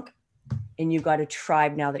were drunk, and you got a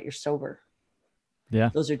tribe now that you're sober. Yeah.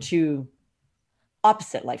 Those are two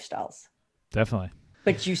opposite lifestyles. Definitely.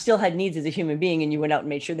 But you still had needs as a human being, and you went out and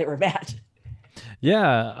made sure they were met.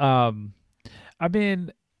 Yeah. I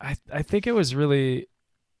mean, I think it was really,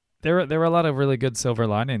 there were a lot of really good silver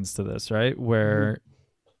linings to this, right? Where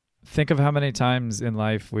think of how many times in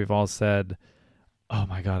life we've all said, oh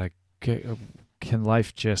my God, can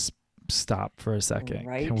life just stop for a second?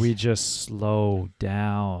 Right. Can we just slow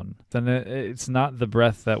down? Then it's not the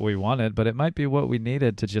breath that we wanted, but it might be what we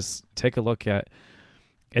needed to just take a look at,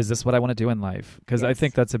 is this what I want to do in life? Because I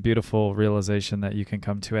think that's a beautiful realization that you can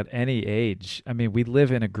come to at any age. I mean, we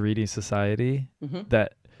live in a greedy society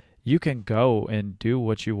that you can go and do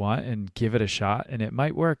what you want and give it a shot, and it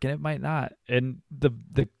might work and it might not. And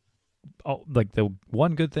the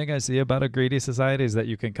one good thing I see about a greedy society is that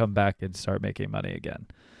you can come back and start making money again.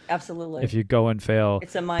 Absolutely. If you go and fail.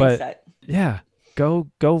 It's a mindset. But yeah. Go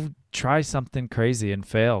try something crazy and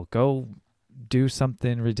fail. Go do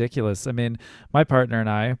something ridiculous. I mean, my partner and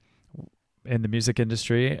I in the music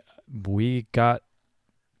industry, we got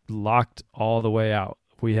locked all the way out.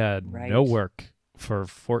 We had no work for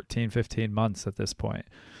 14, 15 months at this point,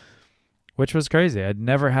 which was crazy. I'd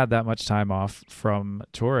never had that much time off from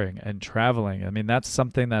touring and traveling. I mean, that's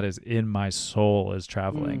something that is in my soul, is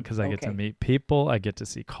traveling, because I get to meet people. I get to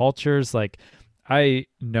see cultures. Like, I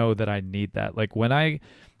know that I need that. Like, when I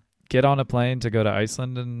get on a plane to go to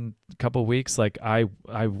Iceland in a couple of weeks, like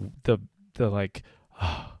the like,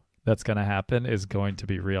 oh, that's going to happen is going to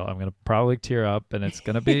be real. I'm going to probably tear up, and it's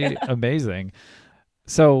going to be amazing.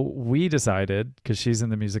 So we decided, because she's in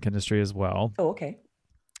the music industry as well,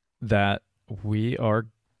 that we are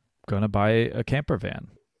going to buy a camper van.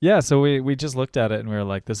 Yeah, so we just looked at it and we were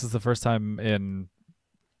like, this is the first time in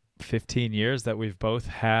 15 years that we've both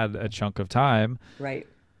had a chunk of time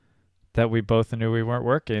that we both knew we weren't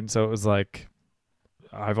working. So it was like,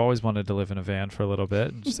 I've always wanted to live in a van for a little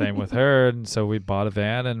bit, and same with her. And so we bought a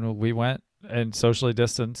van and we went and socially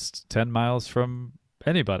distanced 10 miles from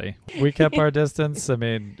anybody. We kept our distance. I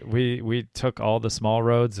mean, we took all the small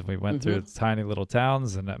roads and we went through tiny little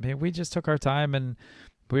towns, and I mean, we just took our time, and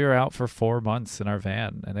we were out for 4 months in our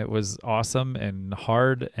van, and it was awesome and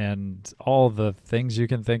hard and all the things you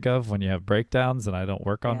can think of when you have breakdowns. And I don't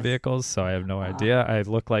work on vehicles, so I have no idea. I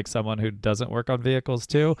look like someone who doesn't work on vehicles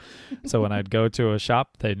too. So when I'd go to a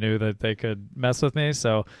shop, they knew that they could mess with me.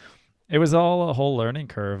 So it was all a whole learning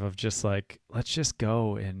curve of just like, let's just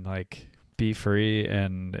go and like be free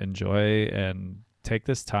and enjoy and take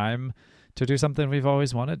this time to do something we've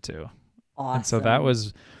always wanted to. Awesome. And so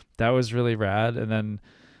that was really rad. And then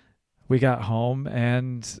we got home,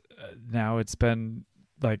 and now it's been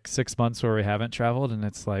like 6 months where we haven't traveled, and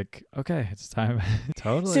it's like, okay, it's time.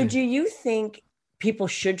 Totally. So do you think people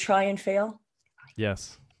should try and fail?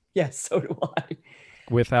 Yes. Yes, so do I.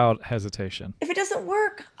 Without hesitation. If it doesn't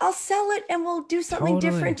work, I'll sell it and we'll do something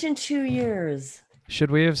different in 2 years.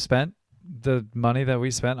 Should we have spent the money that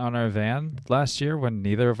we spent on our van last year when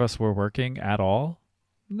neither of us were working at all?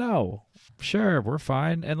 No. Sure, we're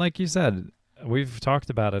fine. And like you said, we've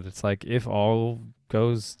talked about it. It's like, if all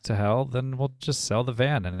goes to hell, then we'll just sell the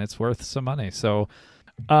van and it's worth some money. So,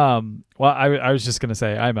 well, I was just going to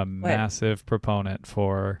say, I'm a massive proponent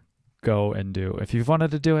for go and do. If you've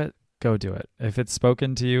wanted to do it, go do it. If it's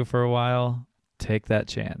spoken to you for a while, take that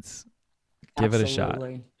chance. Give it a shot.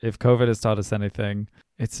 If COVID has taught us anything,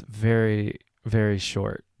 it's very, very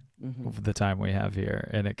short, the time we have here,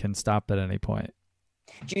 and it can stop at any point.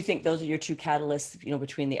 Do you think those are your two catalysts,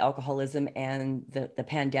 between the alcoholism and the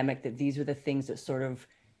pandemic, that these were the things that sort of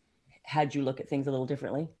had you look at things a little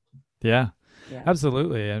differently? Yeah.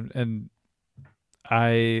 Absolutely. And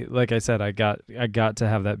I, like I said, I got to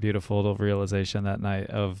have that beautiful little realization that night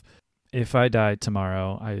of, if I die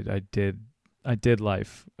tomorrow, I did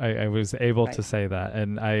life. I was able to say that.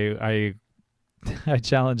 And I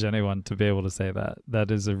challenge anyone to be able to say that.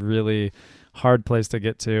 That is a really hard place to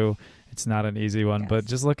get to. It's not an easy one, but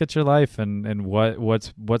just look at your life and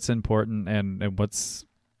what's important and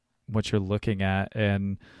what you're looking at.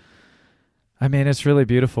 And I mean, it's really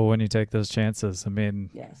beautiful when you take those chances. I mean,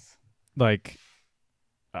 like,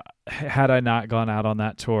 had I not gone out on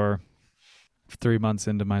that tour 3 months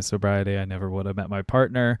into my sobriety, I never would have met my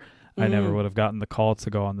partner. I never would have gotten the call to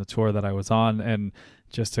go on the tour that I was on. And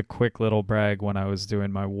just a quick little brag, when I was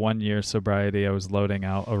doing my 1 year sobriety, I was loading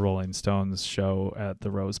out a Rolling Stones show at the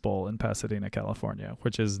Rose Bowl in Pasadena, California,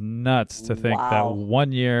 which is nuts to think that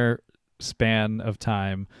 1 year span of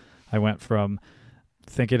time, I went from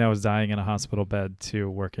thinking I was dying in a hospital bed to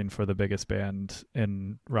working for the biggest band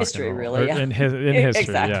in rock history, and roll. Really, in history,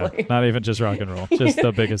 exactly. Not even just rock and roll, just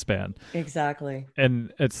the biggest band. Exactly.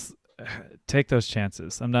 And it's, take those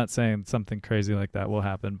chances. I'm not saying something crazy like that will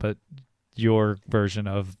happen, but your version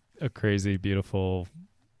of a crazy, beautiful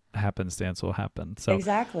happenstance will happen. So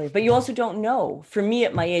exactly. But you also don't know. For me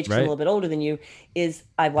at my age, because I'm a little bit older than you, is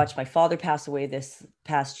I've watched my father pass away this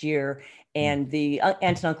past year, and the aunt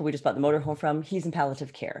and uncle we just bought the motorhome from, he's in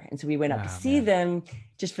palliative care. And so we went up to see them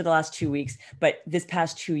just for the last 2 weeks. But this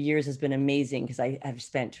past 2 years has been amazing because I have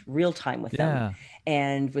spent real time with them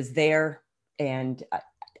and was there. And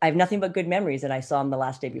I have nothing but good memories. And I saw him the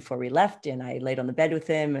last day before we left, and I laid on the bed with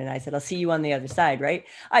him and I said, I'll see you on the other side. Right.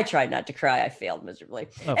 I tried not to cry. I failed miserably.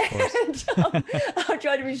 Of course. And, I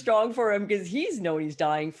tried to be strong for him because he's known he's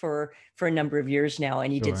dying for a number of years now.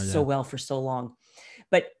 And he did so well for so long.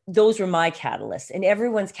 But those were my catalysts, and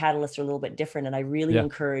everyone's catalysts are a little bit different. And I really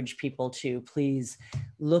encourage people to please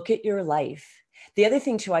look at your life. The other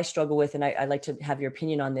thing too, I struggle with, and I like to have your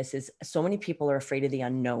opinion on this, is so many people are afraid of the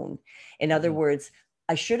unknown. In other words,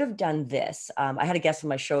 I should have done this. I had a guest on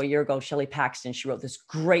my show a year ago, Shelley Paxton. She wrote this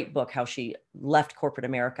great book, how she left corporate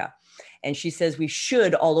America. And she says we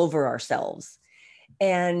should all over ourselves.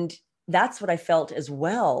 And that's what I felt as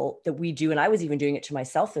well that we do. And I was even doing it to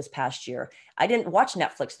myself this past year. I didn't watch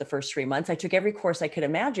Netflix the first 3 months. I took every course I could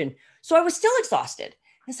imagine. So I was still exhausted.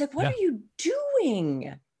 I was like, what are you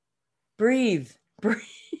doing? Breathe.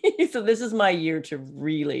 So this is my year to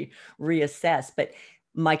really reassess. But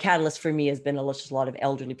my catalyst for me has been just a lot of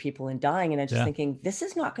elderly people and dying. And I'm just thinking, this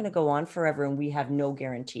is not going to go on forever. And we have no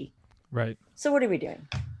guarantee. Right. So what are we doing?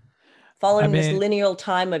 Following this lineal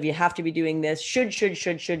time of you have to be doing this, should,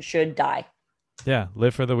 die. Yeah.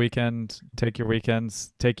 Live for the weekend. Take your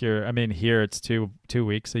weekends. Here it's 2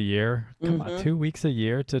 weeks a year. Come on, 2 weeks a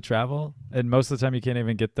year to travel. And most of the time you can't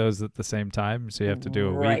even get those at the same time. So you have to do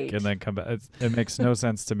a week and then come back. It makes no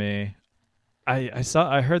sense to me. I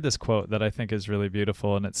heard this quote that I think is really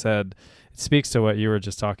beautiful. And it speaks to what you were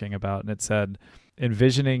just talking about. And it said,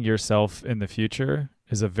 envisioning yourself in the future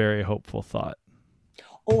is a very hopeful thought.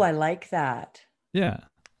 Oh, I like that. Yeah.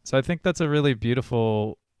 So I think that's a really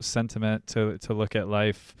beautiful sentiment to look at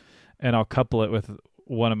life. And I'll couple it with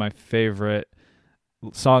one of my favorite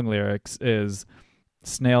song lyrics is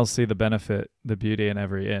snails see the benefit, the beauty in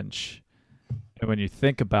every inch. And when you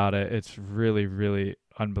think about it, it's really, really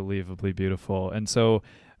unbelievably beautiful. And so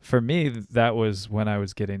for me, that was when I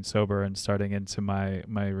was getting sober and starting into my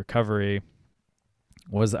recovery.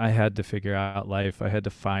 Was I had to figure out life. I had to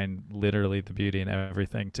find literally the beauty in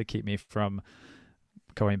everything to keep me from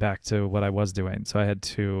going back to what I was doing. So I had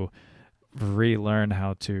to relearn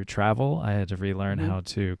how to travel. I had to relearn how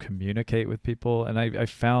to communicate with people. And I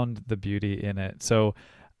found the beauty in it. So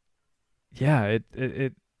yeah,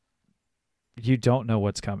 it you don't know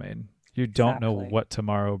what's coming. You don't know what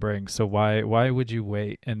tomorrow brings. So why would you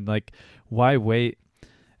wait? And why wait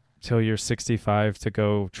till you're 65 to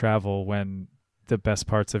go travel when the best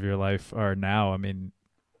parts of your life are now? I mean,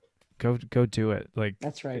 go do it.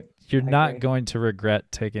 That's right. You're not going to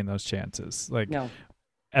regret taking those chances. No.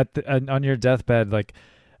 On your deathbed,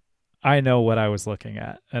 I know what I was looking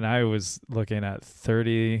at, and I was looking at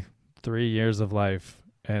 33 years of life.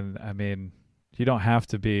 And I mean, you don't have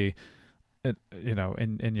to be, in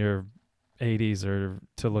your 80s or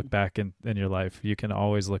to look back in your life. You can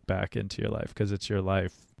always look back into your life because it's your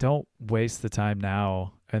life. Don't waste the time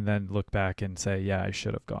now and then look back and say, yeah, I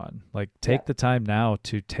should have gone. Take the time now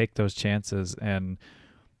to take those chances and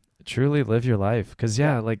truly live your life. Because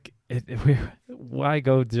why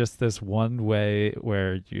go just this one way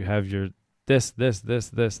where you have your this,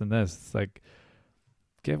 and this? It's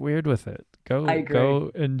get weird with it.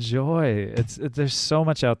 Go enjoy. There's so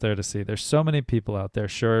much out there to see. There's so many people out there.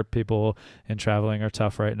 Sure, people in traveling are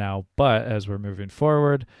tough right now, but as we're moving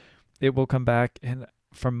forward, it will come back. And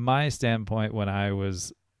from my standpoint, when I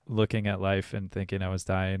was looking at life and thinking I was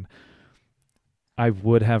dying, I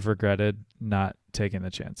would have regretted not taking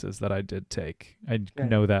the chances that I did take. I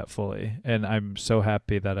know that fully. And I'm so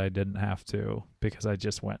happy that I didn't have to, because I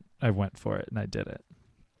went for it and I did it.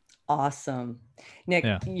 Awesome. Nick,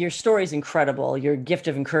 your story is incredible. Your gift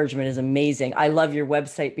of encouragement is amazing. I love your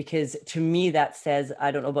website because to me that says,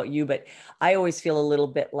 I don't know about you, but I always feel a little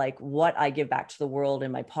bit like what I give back to the world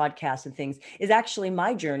in my podcast and things is actually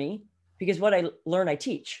my journey, because what I learn, I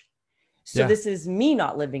teach. So this is me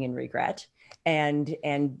not living in regret and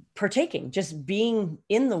partaking, just being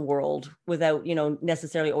in the world without,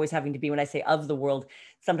 necessarily always having to be, when I say of the world,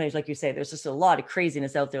 sometimes, like you say, there's just a lot of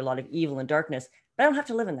craziness out there, a lot of evil and darkness, but I don't have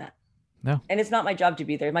to live in that. No. And it's not my job to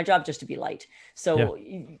be there. My job just to be light. So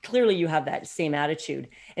clearly you have that same attitude.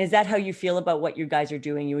 And is that how you feel about what you guys are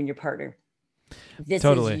doing, you and your partner? This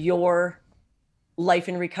is your life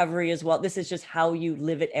in recovery as well. This is just how you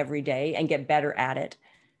live it every day and get better at it.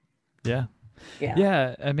 Yeah.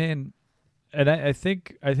 Yeah. I mean, and I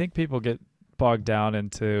think people get bogged down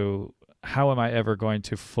into how am I ever going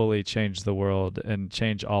to fully change the world and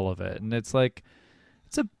change all of it? And it's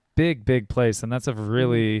it's a big, big place. And that's a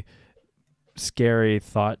really scary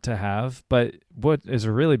thought to have. But what is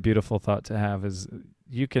a really beautiful thought to have is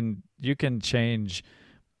you can change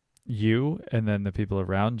you and then the people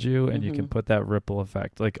around you, and you can put that ripple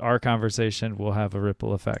effect. Our conversation will have a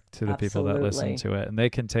ripple effect to the people that listen to it, and they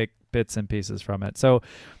can take bits and pieces from it. So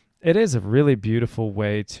it is a really beautiful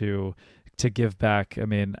way to give back. I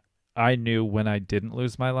mean, I knew when I didn't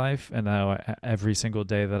lose my life, and now every single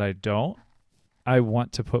day that I don't, I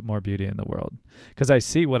want to put more beauty in the world, because I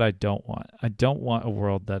see what I don't want. I don't want a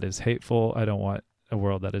world that is hateful. I don't want a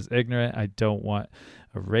world that is ignorant. I don't want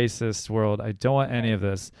a racist world. I don't want any of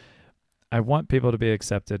this. I want people to be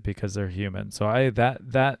accepted because they're human. So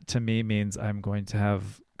that to me means I'm going to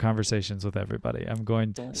have conversations with everybody. I'm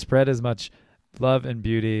going to spread as much love and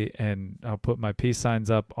beauty, and I'll put my peace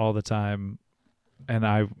signs up all the time. And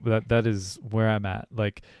that is where I'm at.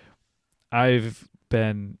 Like, I've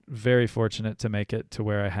been very fortunate to make it to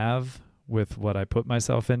where I have with what I put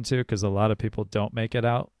myself into, because a lot of people don't make it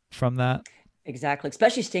out from that. Exactly.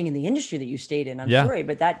 Especially staying in the industry that you stayed in. I'm sorry,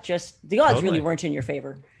 but that the odds really weren't in your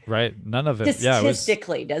favor. Right. None of it.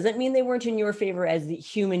 Statistically, doesn't mean they weren't in your favor as the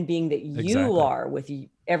human being that you are with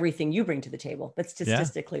everything you bring to the table. But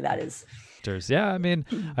statistically, that is. Yeah. I mean,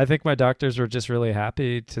 I think my doctors were just really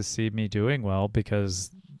happy to see me doing well,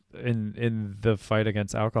 because in the fight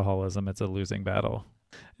against alcoholism, it's a losing battle.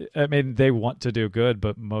 I mean, they want to do good,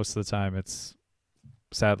 but most of the time it's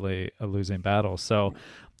sadly a losing battle. So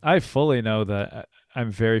I fully know that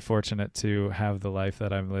I'm very fortunate to have the life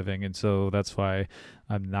that I'm living. And so that's why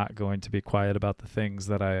I'm not going to be quiet about the things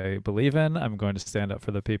that I believe in. I'm going to stand up for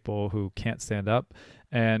the people who can't stand up,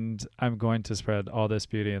 and I'm going to spread all this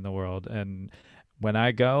beauty in the world. And when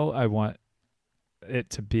I go, I want it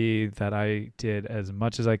to be that I did as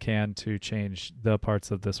much as I can to change the parts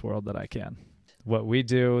of this world that I can. What we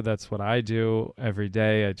do, that's what I do every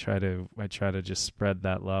day. I try to just spread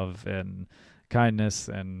that love and kindness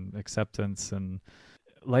and acceptance, and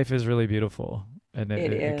life is really beautiful, and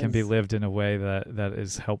it can be lived in a way that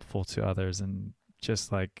is helpful to others, and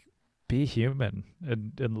just like be human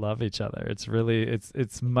and love each other. It's really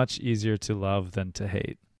it's much easier to love than to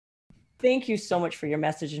hate. Thank you so much for your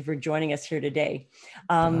message and for joining us here today.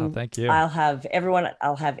 Thank you. I'll have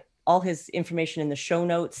all his information in the show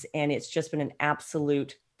notes, and it's just been an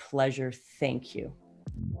absolute pleasure. Thank you.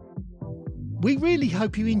 We really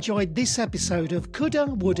hope you enjoyed this episode of Coulda,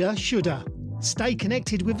 Woulda, Shoulda. Stay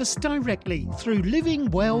connected with us directly through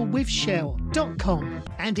livingwellwithshell.com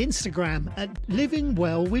and Instagram at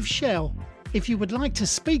livingwellwithshell. If you would like to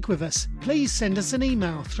speak with us, please send us an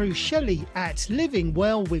email through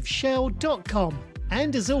shelley@livingwellwithshell.com.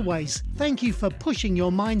 And as always, thank you for pushing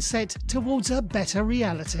your mindset towards a better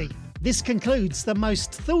reality. This concludes the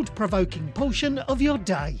most thought-provoking portion of your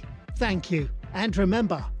day. Thank you. And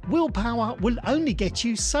remember, willpower will only get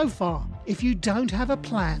you so far if you don't have a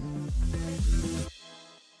plan.